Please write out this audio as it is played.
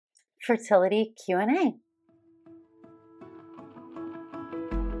Fertility Q&A.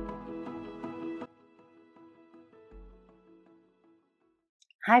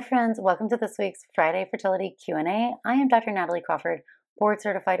 Hi friends, welcome to this week's Friday Fertility Q&A. I am Dr. Natalie Crawford, board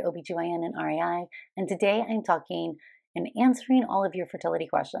certified OBGYN and REI, and today I'm talking and answering all of your fertility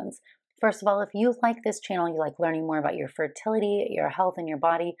questions. First of all, if you like this channel, you like learning more about your fertility, your health, and your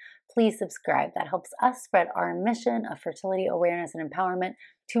body, please subscribe. That helps us spread our mission of fertility awareness and empowerment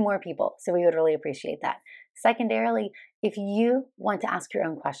to more people, so we would really appreciate that. Secondarily, if you want to ask your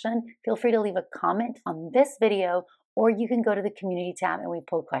own question, feel free to leave a comment on this video, or you can go to the community tab and we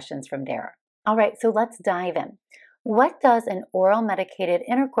pull questions from there. All right, so let's dive in. What does an oral medicated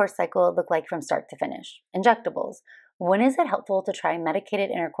intercourse cycle look like from start to finish? Injectables. When is it helpful to try medicated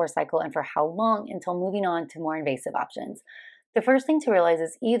intercourse cycle and for how long until moving on to more invasive options? The first thing to realize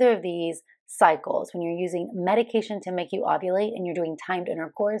is either of these cycles, when you're using medication to make you ovulate and you're doing timed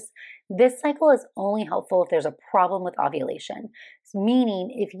intercourse, this cycle is only helpful if there's a problem with ovulation.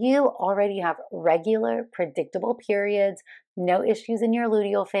 Meaning, if you already have regular, predictable periods, no issues in your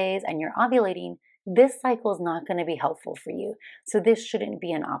luteal phase, and you're ovulating, this cycle is not going to be helpful for you. So this shouldn't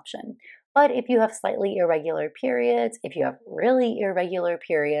be an option. But if you have slightly irregular periods, if you have really irregular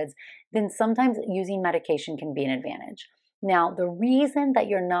periods, then sometimes using medication can be an advantage. Now, the reason that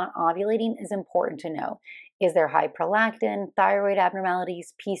you're not ovulating is important to know. Is there high prolactin, thyroid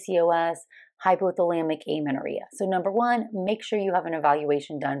abnormalities, PCOS, hypothalamic amenorrhea? So number one, make sure you have an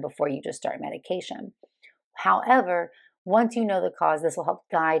evaluation done before you just start medication. However, once you know the cause, this will help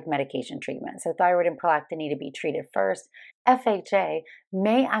guide medication treatment. So thyroid and prolactin need to be treated first. FHA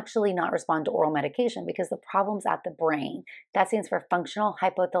may actually not respond to oral medication because the problem's at the brain. That stands for functional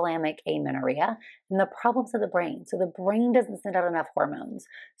hypothalamic amenorrhea, and the problem's at the brain. So the brain doesn't send out enough hormones.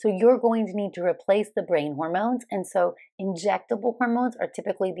 So you're going to need to replace the brain hormones, and so injectable hormones are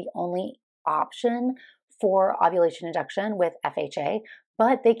typically the only option for ovulation induction with FHA,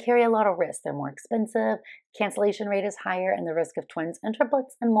 but they carry a lot of risk. They're more expensive, cancellation rate is higher, and the risk of twins and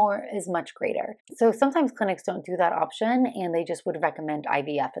triplets and more is much greater. So sometimes clinics don't do that option, and they just would recommend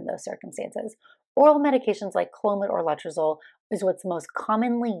IVF in those circumstances. Oral medications like Clomid or letrozole is what's most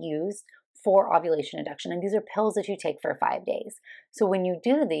commonly used for ovulation induction, and these are pills that you take for 5 days. So when you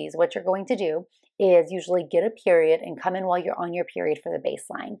do these, what you're going to do is usually get a period and come in while you're on your period for the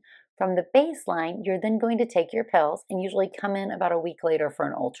baseline. From the baseline, you're then going to take your pills and usually come in about a week later for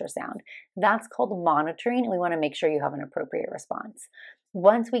an ultrasound. That's called monitoring, and we want to make sure you have an appropriate response.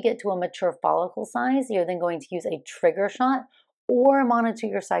 Once we get to a mature follicle size, you're then going to use a trigger shot or monitor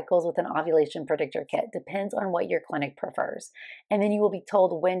your cycles with an ovulation predictor kit. Depends on what your clinic prefers. And then you will be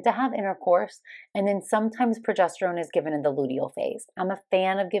told when to have intercourse, and then sometimes progesterone is given in the luteal phase. I'm a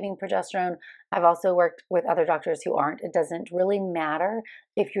fan of giving progesterone. I've also worked with other doctors who aren't. It doesn't really matter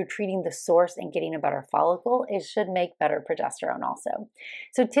if you're treating the source and getting a better follicle. It should make better progesterone also.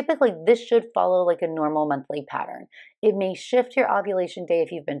 So typically this should follow like a normal monthly pattern. It may shift your ovulation day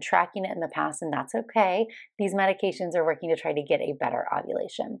if you've been tracking it in the past, and that's okay. These medications are working to try to get a better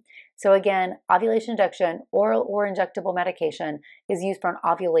ovulation. So again, ovulation induction, oral or injectable medication is used for an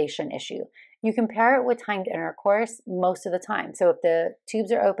ovulation issue. You can pair it with timed intercourse most of the time. So if the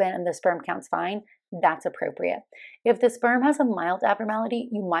tubes are open and the sperm count's fine, that's appropriate. If the sperm has a mild abnormality,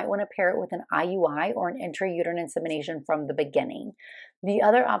 you might want to pair it with an IUI or an intrauterine insemination from the beginning. The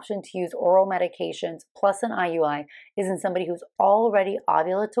other option to use oral medications plus an IUI is in somebody who's already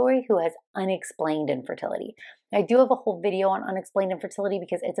ovulatory who has unexplained infertility. I do have a whole video on unexplained infertility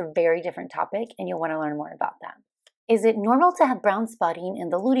because it's a very different topic and you'll want to learn more about that. Is it normal to have brown spotting in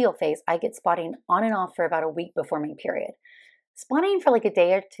the luteal phase? I get spotting on and off for about a week before my period. Spotting for like a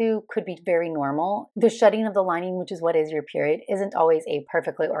day or two could be very normal. The shedding of the lining, which is what is your period, isn't always a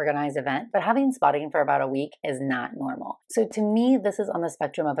perfectly organized event, but having spotting for about a week is not normal. So to me, this is on the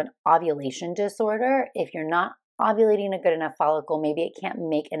spectrum of an ovulation disorder. If you're not ovulating a good enough follicle, maybe it can't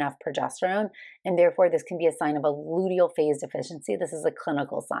make enough progesterone, and therefore this can be a sign of a luteal phase deficiency. This is a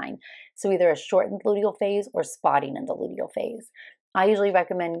clinical sign. So either a shortened luteal phase or spotting in the luteal phase. I usually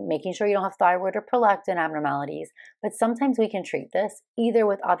recommend making sure you don't have thyroid or prolactin abnormalities, but sometimes we can treat this either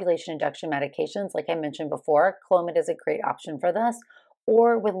with ovulation induction medications, like I mentioned before. Clomid is a great option for this,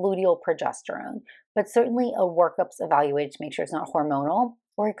 or with luteal progesterone. But certainly a workup's evaluated to make sure it's not hormonal,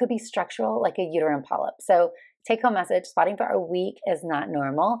 or it could be structural, like a uterine polyp. So take home message, spotting for a week is not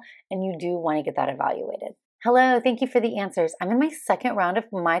normal, and you do want to get that evaluated. Hello, thank you for the answers. I'm in my second round of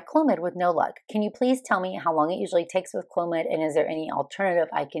my Clomid with no luck. Can you please tell me how long it usually takes with Clomid, and is there any alternative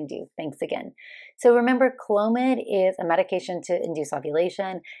I can do? Thanks again. So remember, Clomid is a medication to induce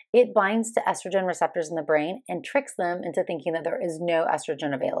ovulation. It binds to estrogen receptors in the brain and tricks them into thinking that there is no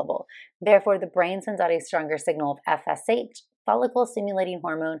estrogen available. Therefore, the brain sends out a stronger signal of FSH, follicle stimulating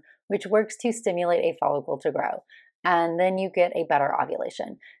hormone, which works to stimulate a follicle to grow. And then you get a better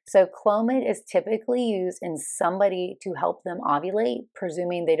ovulation. So Clomid is typically used in somebody to help them ovulate,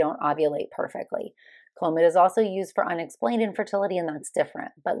 presuming they don't ovulate perfectly. Clomid is also used for unexplained infertility, and that's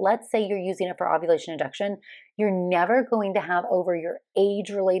different. But let's say you're using it for ovulation induction, you're never going to have over your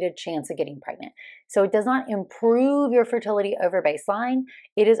age-related chance of getting pregnant. So it does not improve your fertility over baseline.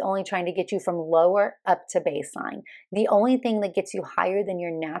 It is only trying to get you from lower up to baseline. The only thing that gets you higher than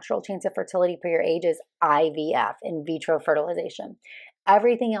your natural chance of fertility for your age is IVF, in vitro fertilization.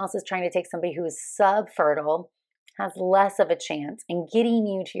 Everything else is trying to take somebody who is subfertile, has less of a chance, and getting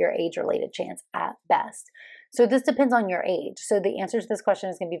you to your age-related chance at best. So this depends on your age. So the answer to this question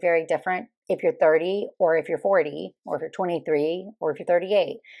is going to be very different if you're 30 or if you're 40 or if you're 23 or if you're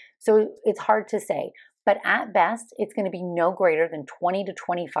 38. So it's hard to say. But at best, it's going to be no greater than 20 to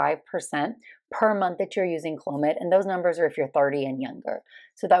 25% per month that you're using Clomid. And those numbers are if you're 30 and younger.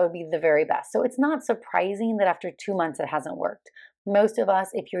 So that would be the very best. So it's not surprising that after 2 months it hasn't worked. Most of us,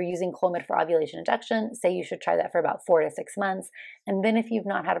 if you're using Clomid for ovulation induction, say you should try that for about 4 to 6 months. And then if you've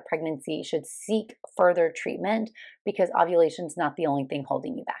not had a pregnancy, you should seek further treatment because ovulation is not the only thing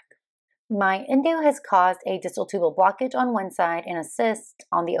holding you back. My endo has caused a distal tubal blockage on one side and a cyst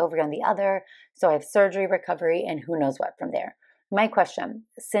on the ovary on the other. So I have surgery, recovery, and who knows what from there. My question,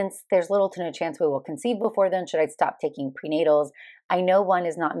 since there's little to no chance we will conceive before then, should I stop taking prenatals? I know one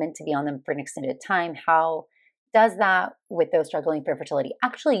is not meant to be on them for an extended time. How does that with those struggling for fertility?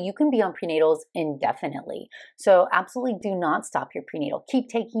 Actually, you can be on prenatals indefinitely. So absolutely do not stop your prenatal. Keep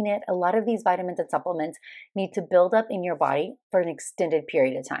taking it. A lot of these vitamins and supplements need to build up in your body for an extended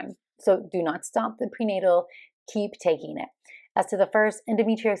period of time. So do not stop the prenatal. Keep taking it. As to the first,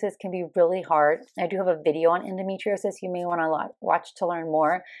 endometriosis can be really hard. I do have a video on endometriosis you may want to watch to learn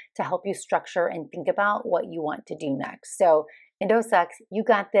more to help you structure and think about what you want to do next. So endo sucks, you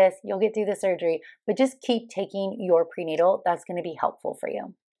got this, you'll get through the surgery, but just keep taking your prenatal. That's going to be helpful for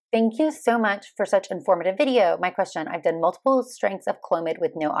you. Thank you so much for such informative video. My question, I've done multiple strengths of Clomid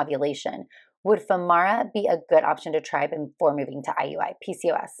with no ovulation. Would Femara be a good option to try before moving to IUI,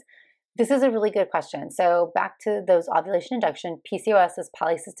 PCOS? This is a really good question. So back to those ovulation induction, PCOS is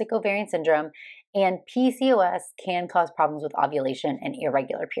polycystic ovarian syndrome, and PCOS can cause problems with ovulation and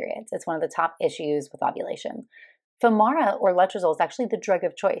irregular periods. It's one of the top issues with ovulation. Femara or letrozole is actually the drug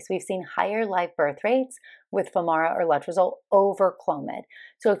of choice. We've seen higher live birth rates with Femara or letrozole over Clomid.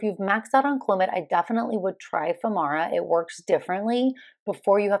 So if you've maxed out on Clomid, I definitely would try Femara. It works differently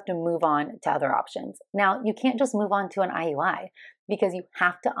before you have to move on to other options. Now, you can't just move on to an IUI because you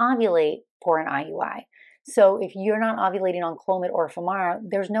have to ovulate for an IUI. So if you're not ovulating on Clomid or Femara,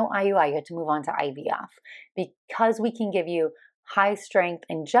 there's no IUI. You have to move on to IVF because we can give you high strength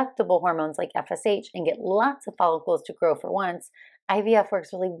injectable hormones like FSH and get lots of follicles to grow for once. IVF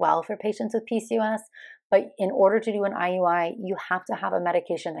works really well for patients with PCOS, but in order to do an IUI, you have to have a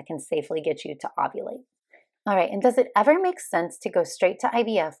medication that can safely get you to ovulate. All right, and does it ever make sense to go straight to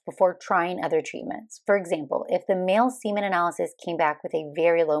IVF before trying other treatments? For example, if the male semen analysis came back with a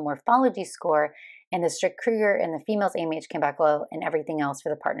very low morphology score and the Strict-Kruger and the female's AMH came back low and everything else for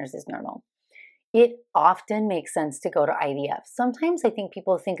the partners is normal. It often makes sense to go to IVF. Sometimes I think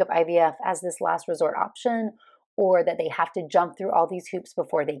people think of IVF as this last resort option or that they have to jump through all these hoops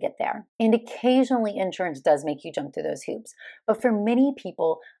before they get there. And occasionally insurance does make you jump through those hoops. But for many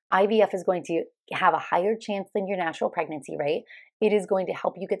people, IVF is going to have a higher chance than your natural pregnancy rate. It is going to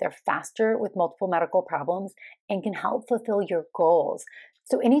help you get there faster with multiple medical problems and can help fulfill your goals.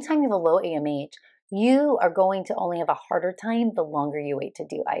 So anytime you have a low AMH, you are going to only have a harder time the longer you wait to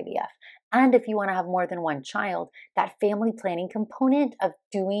do IVF. And if you want to have more than one child, that family planning component of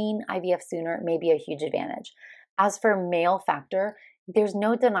doing IVF sooner may be a huge advantage. As for male factor, there's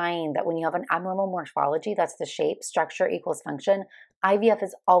no denying that when you have an abnormal morphology, that's the shape, structure equals function, IVF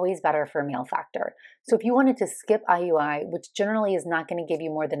is always better for male factor. So if you wanted to skip IUI, which generally is not going to give you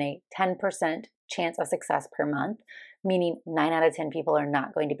more than a 10% chance of success per month, meaning 9 out of 10 people are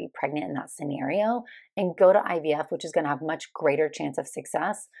not going to be pregnant in that scenario, and go to IVF, which is going to have much greater chance of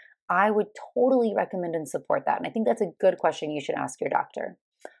success, I would totally recommend and support that. And I think that's a good question you should ask your doctor.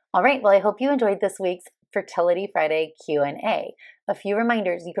 All right, well, I hope you enjoyed this week's Fertility Friday Q&A. A few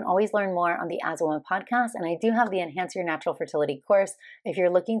reminders: you can always learn more on the As a Woman podcast, and I do have the Enhance Your Natural Fertility course if you're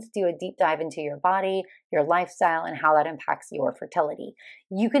looking to do a deep dive into your body, your lifestyle, and how that impacts your fertility.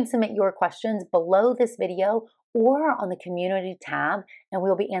 You can submit your questions below this video or on the community tab, and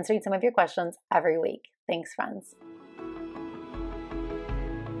we'll be answering some of your questions every week. Thanks, friends.